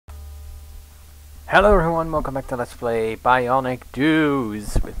Hello everyone, welcome back to Let's Play Bionic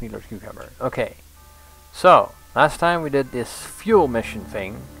Dudes with me, Lord Cucumber. Okay, so last time we did this fuel mission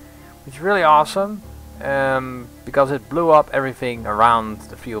thing, which is really awesome because it blew up everything around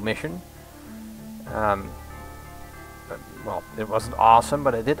the fuel mission. Well, it wasn't awesome,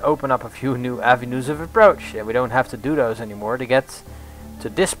 but it did open up a few new avenues of approach. We don't have to do those anymore to get to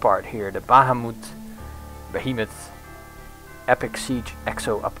this part here, the Behemoth Epic Siege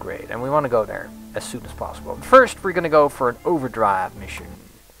Exo upgrade, and we want to go there as soon as possible. First, we're going to go for an Overdrive mission.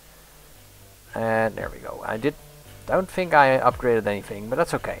 And there we go. Don't think I upgraded anything, but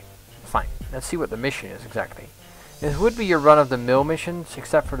that's okay. Fine. Let's see what the mission is exactly. This would be your run-of-the-mill missions,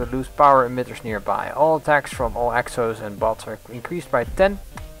 except for the loose power emitters nearby. All attacks from all exos and bots are increased by 10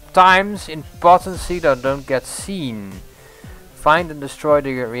 times in potency that don't get seen. Find and destroy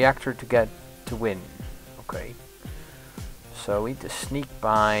the reactor to win. Okay. So we need to sneak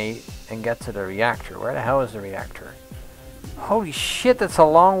by and get to the reactor. Where the hell is the reactor? Holy shit, that's a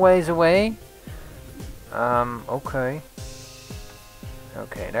long ways away. Okay.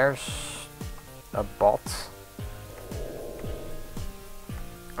 Okay, there's a bot.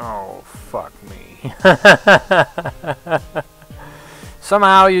 Oh, fuck me.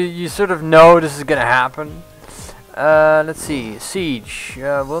 Somehow you sort of know this is gonna happen. Let's see. Siege.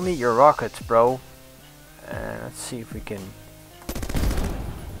 We'll need your rockets, bro. Let's see if we can...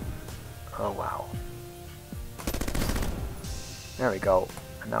 Oh wow. There we go.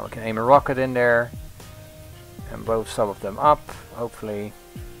 And now we can aim a rocket in there and blow some of them up, hopefully.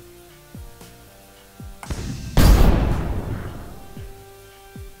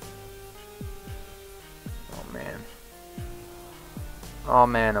 Oh man. Oh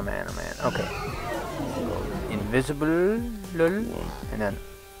man, oh man, oh man. Okay. Invisible, lol. And then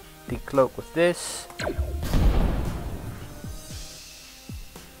decloak with this.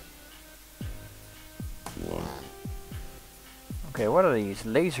 Okay, what are these?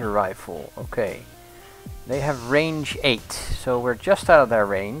 Laser rifle. Okay. They have range 8, so we're just out of their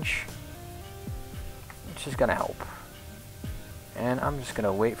range, which is gonna help. And I'm just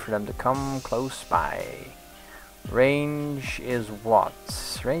gonna wait for them to come close by. Range is what?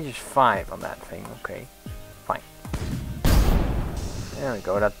 Range is 5 on that thing. Okay, fine. There we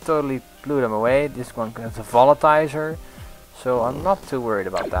go. That totally blew them away. This one has a volatilizer, so I'm not too worried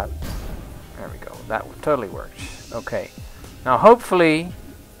about that. There we go. That totally works. Okay. Now hopefully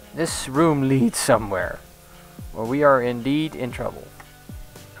this room leads somewhere, or we are indeed in trouble.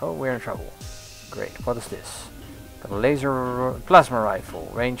 Oh, we're in trouble. Great. What is this? Got a laser plasma rifle,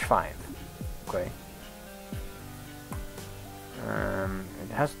 range 5. Okay.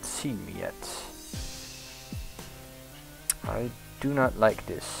 It hasn't seen me yet. I do not like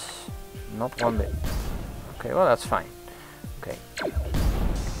this. Not one bit. Okay, well that's fine. Okay.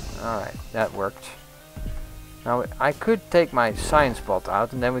 Alright, that worked. Now I could take my science bot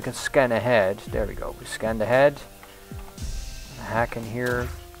out and then we can scan ahead. There we go. We scanned ahead. Hack in here.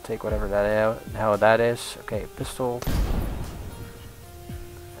 Take whatever the hell that is. Okay, pistol.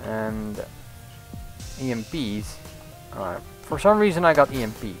 And EMPs. Alright. For some reason I got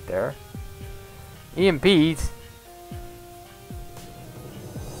EMP'd there. EMP'd?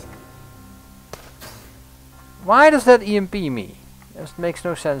 Why does that EMP me? That makes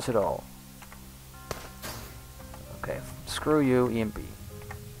no sense at all. Okay, screw you, EMP.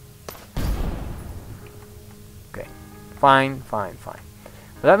 Okay, fine, fine, fine.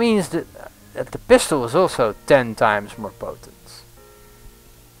 But that means that the pistol is also 10 times more potent.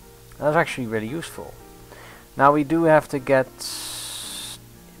 That's actually really useful. Now we do have to get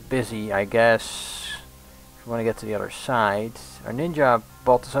busy, I guess, if we want to get to the other side. Our ninja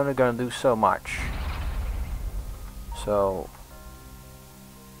bot is only going to do so much. So,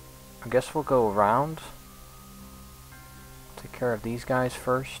 I guess we'll go around. Take care of these guys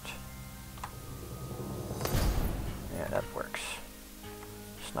first. Yeah, that works.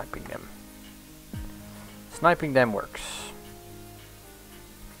 Sniping them. Sniping them works.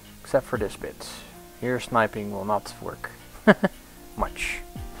 Except for this bit. Here sniping will not work. Much.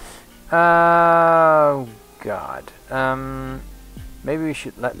 Oh god. Maybe we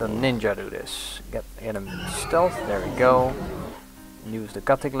should let the ninja do this. Get him stealth. There we go. Use the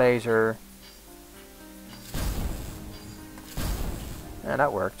cutting laser. And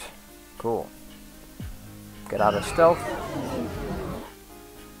that worked. Cool. Get out of stealth.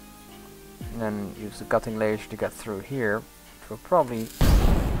 And then use the cutting laser to get through here. We'll probably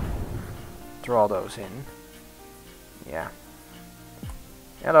draw those in. Yeah.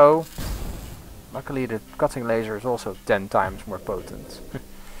 Hello. Luckily the cutting laser is also 10 times more potent.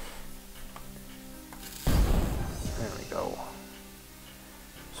 There we go.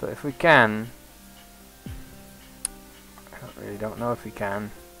 So if we can don't know if we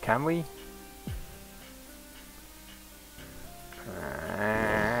can. Can we?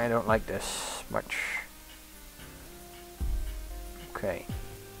 I don't like this much. Okay.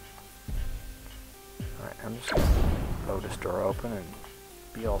 Alright, I'm just gonna blow this door open and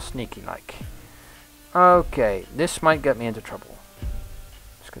be all sneaky like. Okay, this might get me into trouble.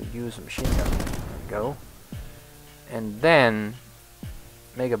 Just gonna use a machine gun. There we go. And then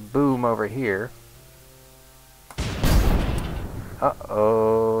make a boom over here.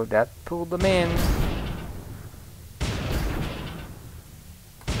 Uh-oh, that pulled them in.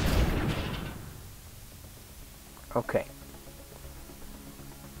 Okay.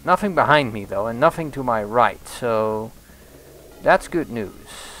 Nothing behind me though, and nothing to my right, so that's good news.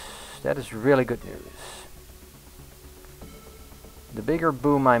 That is really good news. The bigger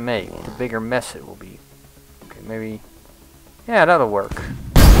boom I make, the bigger mess it will be. Okay, maybe... yeah, that'll work.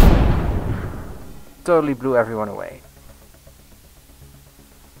 Totally blew everyone away.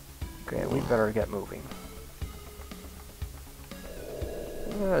 Okay, we better get moving.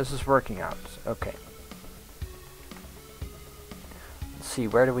 This is working out. Okay. Let's see,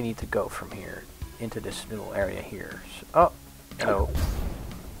 where do we need to go from here? Into this little area here. So, oh, hello.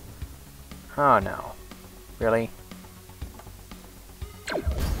 Oh no. Really?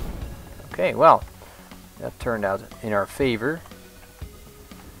 Okay, well, that turned out in our favor.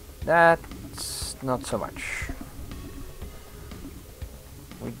 That's not so much.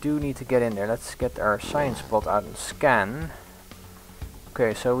 We do need to get in there. Let's get our science plot out and scan.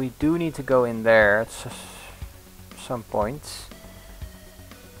 Okay, so we do need to go in there at some point.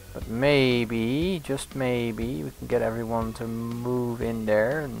 But maybe, just maybe, we can get everyone to move in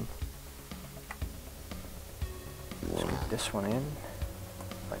there and let's get this one in.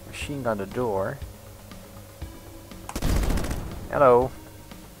 Like machine gun the door. Hello.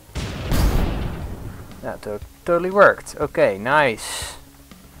 That totally worked. Okay, nice.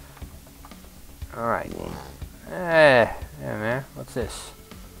 Alright. Yeah man, what's this?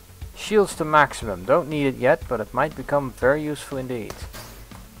 Shields to maximum. Don't need it yet, but it might become very useful indeed.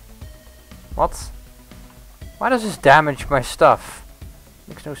 What? Why does this damage my stuff?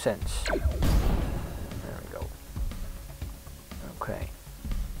 Makes no sense. There we go. Okay.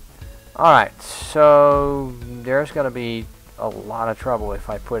 Alright, so there's gonna be a lot of trouble if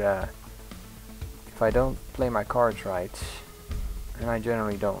I put a... if I don't play my cards right. And I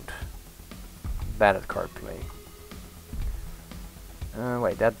generally don't. Bad at card play.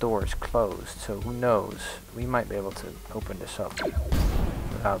 Wait, that door is closed, so who knows? We might be able to open this up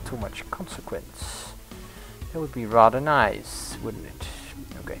without too much consequence. That would be rather nice, wouldn't it?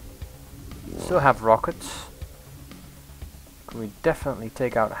 Okay. Still have rockets. We definitely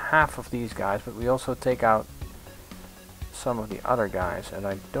take out half of these guys, but we also take out some of the other guys, and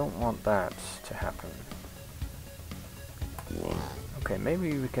I don't want that to happen. Okay,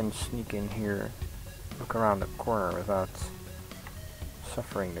 maybe we can sneak in here, look around the corner without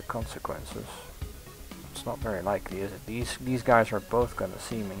suffering the consequences. It's not very likely, is it? These guys are both gonna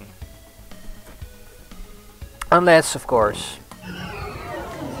see me. Unless, of course,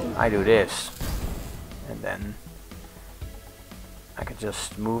 I do this. And then I could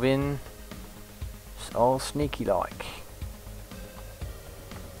just move in. It's all sneaky like.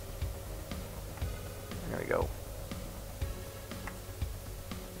 There we go.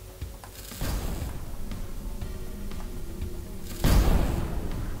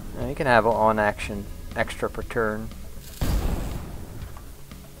 Now you can have on action extra per turn.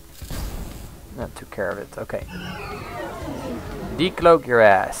 That took care of it. Okay. Decloak your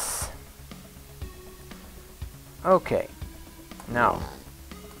ass. Okay. Now,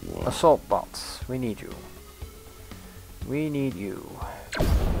 assault bots. We need you. We need you.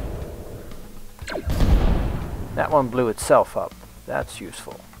 That one blew itself up. That's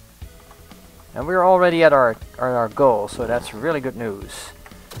useful. And we're already at our goal, so that's really good news.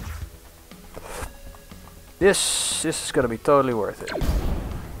 This is going to be totally worth it.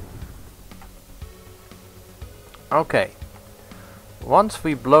 Okay. Once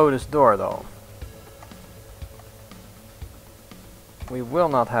we blow this door, though, we will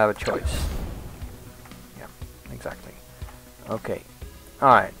not have a choice. Yeah, exactly. Okay.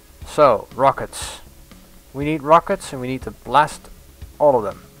 Alright. So, rockets. We need rockets, and we need to blast all of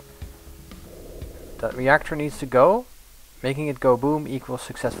them. That reactor needs to go. Making it go boom equals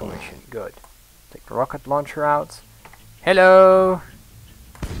successful mission. Good. Take the rocket launcher out. Hello!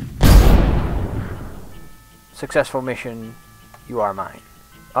 Successful mission. You are mine.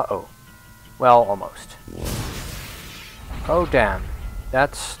 Uh-oh. Well, almost. Oh, damn.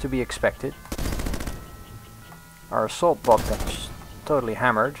 That's to be expected. Our assault bot got totally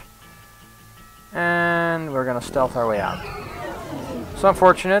hammered. And we're gonna stealth our way out. It's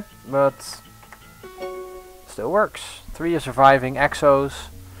unfortunate, but still works. 3 surviving exos,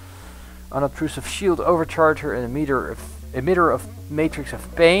 unobtrusive shield overcharger, an emitter of matrix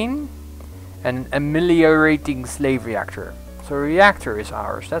of pain, and an ameliorating slave reactor. So a reactor is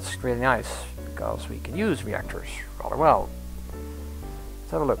ours. That's really nice because we can use reactors rather well.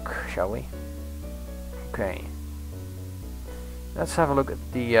 Let's have a look, shall we? Okay. Let's have a look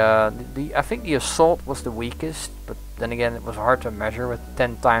at the I think the assault was the weakest, but then again it was hard to measure with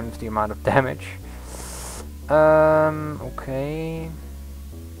 10 times the amount of damage. Okay.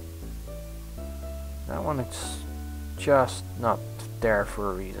 That one is just not there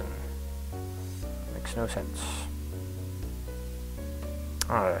for a reason. Makes no sense.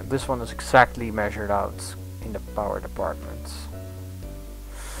 Alright, this one is exactly measured out in the power department.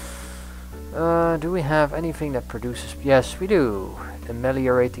 Do we have anything that produces? Yes, we do.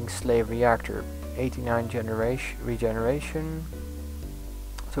 Ameliorating slave reactor, 89 regeneration.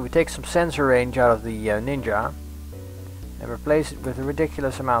 So we take some sensor range out of the ninja and replace it with a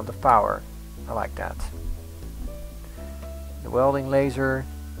ridiculous amount of power. I like that. The welding laser.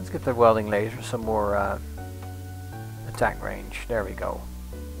 Let's get the welding laser some more attack range. There we go.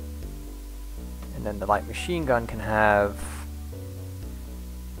 And then the light machine gun can have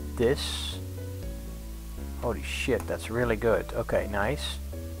this. Holy shit, that's really good. Okay, nice.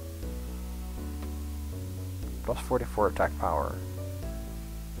 Plus 44 attack power.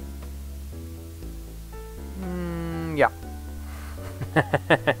 Yeah.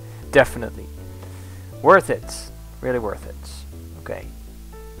 Definitely. Worth it. Really worth it. Okay.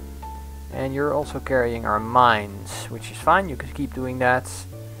 And you're also carrying our mines, which is fine. You can keep doing that.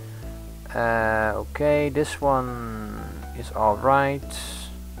 Okay, this one is alright.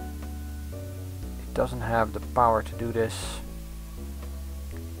 Doesn't have the power to do this.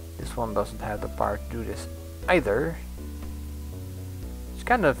 This one doesn't have the power to do this either. It's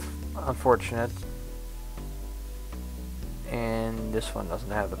kind of unfortunate. And this one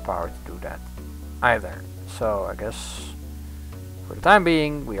doesn't have the power to do that either. So I guess for the time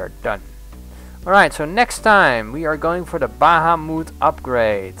being we are done. Alright, so next time we are going for the Bahamut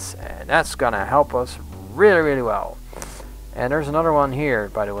upgrades, and that's gonna help us really well. And there's another one here,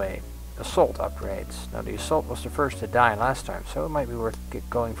 by the way. Assault upgrades. Now the assault was the first to die last time, so it might be worth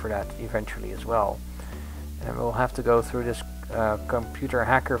going for that eventually as well. And we'll have to go through this computer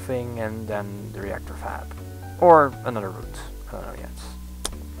hacker thing and then the reactor fab. Or another route. I don't know yet.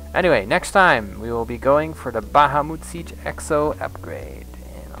 Anyway, next time we will be going for the Bahamut Siege Exo upgrade.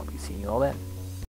 And I'll be seeing you all then.